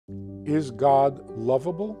is God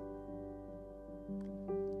lovable?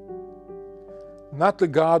 Not the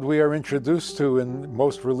God we are introduced to in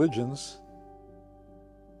most religions.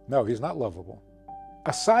 No, he's not lovable.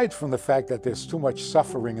 Aside from the fact that there's too much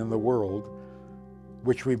suffering in the world,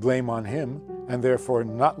 which we blame on him, and therefore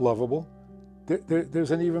not lovable,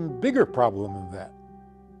 there's an even bigger problem than that.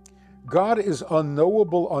 God is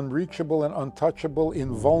unknowable, unreachable, and untouchable,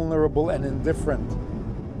 invulnerable, and indifferent.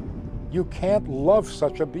 You can't love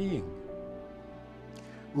such a being.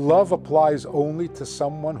 Love applies only to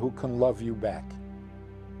someone who can love you back.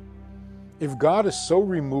 If God is so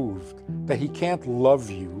removed that he can't love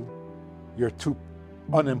you, you're too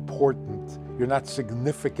unimportant, you're not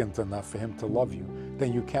significant enough for him to love you,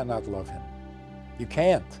 then you cannot love him. You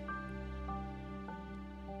can't.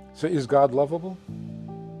 So is God lovable?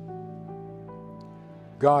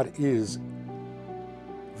 God is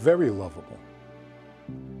very lovable,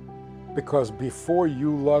 because before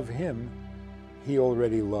you love him, he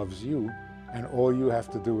already loves you, and all you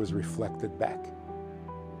have to do is reflect it back.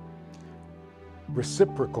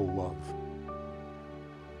 Reciprocal love.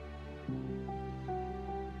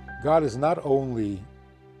 God is not only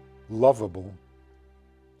lovable,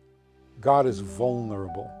 God is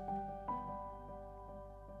vulnerable.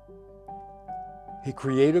 He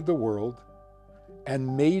created the world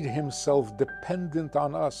and made himself dependent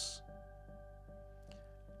on us,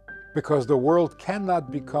 because the world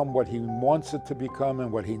cannot become what he wants it to become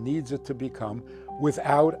and what he needs it to become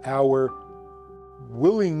without our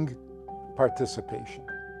willing participation.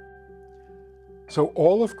 So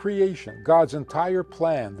all of creation, God's entire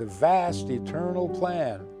plan, the vast eternal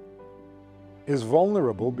plan, is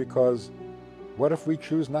vulnerable, because what if we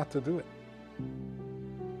choose not to do it?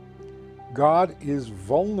 God is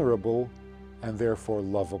vulnerable and therefore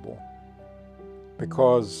lovable,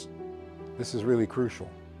 because this is really crucial.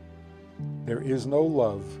 There is no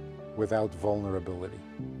love without vulnerability.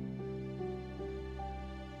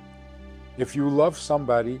 If you love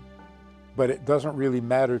somebody, but it doesn't really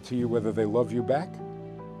matter to you whether they love you back,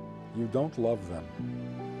 you don't love them.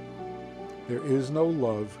 There is no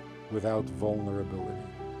love without vulnerability.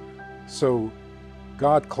 So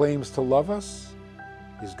God claims to love us,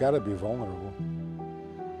 he's got to be vulnerable.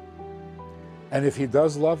 And if he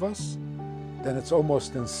does love us, then it's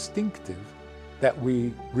almost instinctive that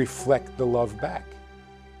we reflect the love back.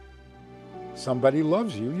 Somebody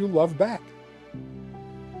loves you, you love back.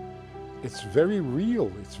 It's very real,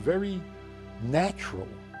 it's very natural.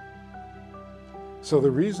 So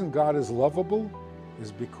the reason God is lovable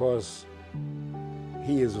is because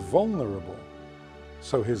he is vulnerable.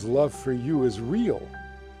 So his love for you is real.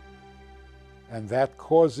 And that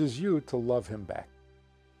causes you to love him back.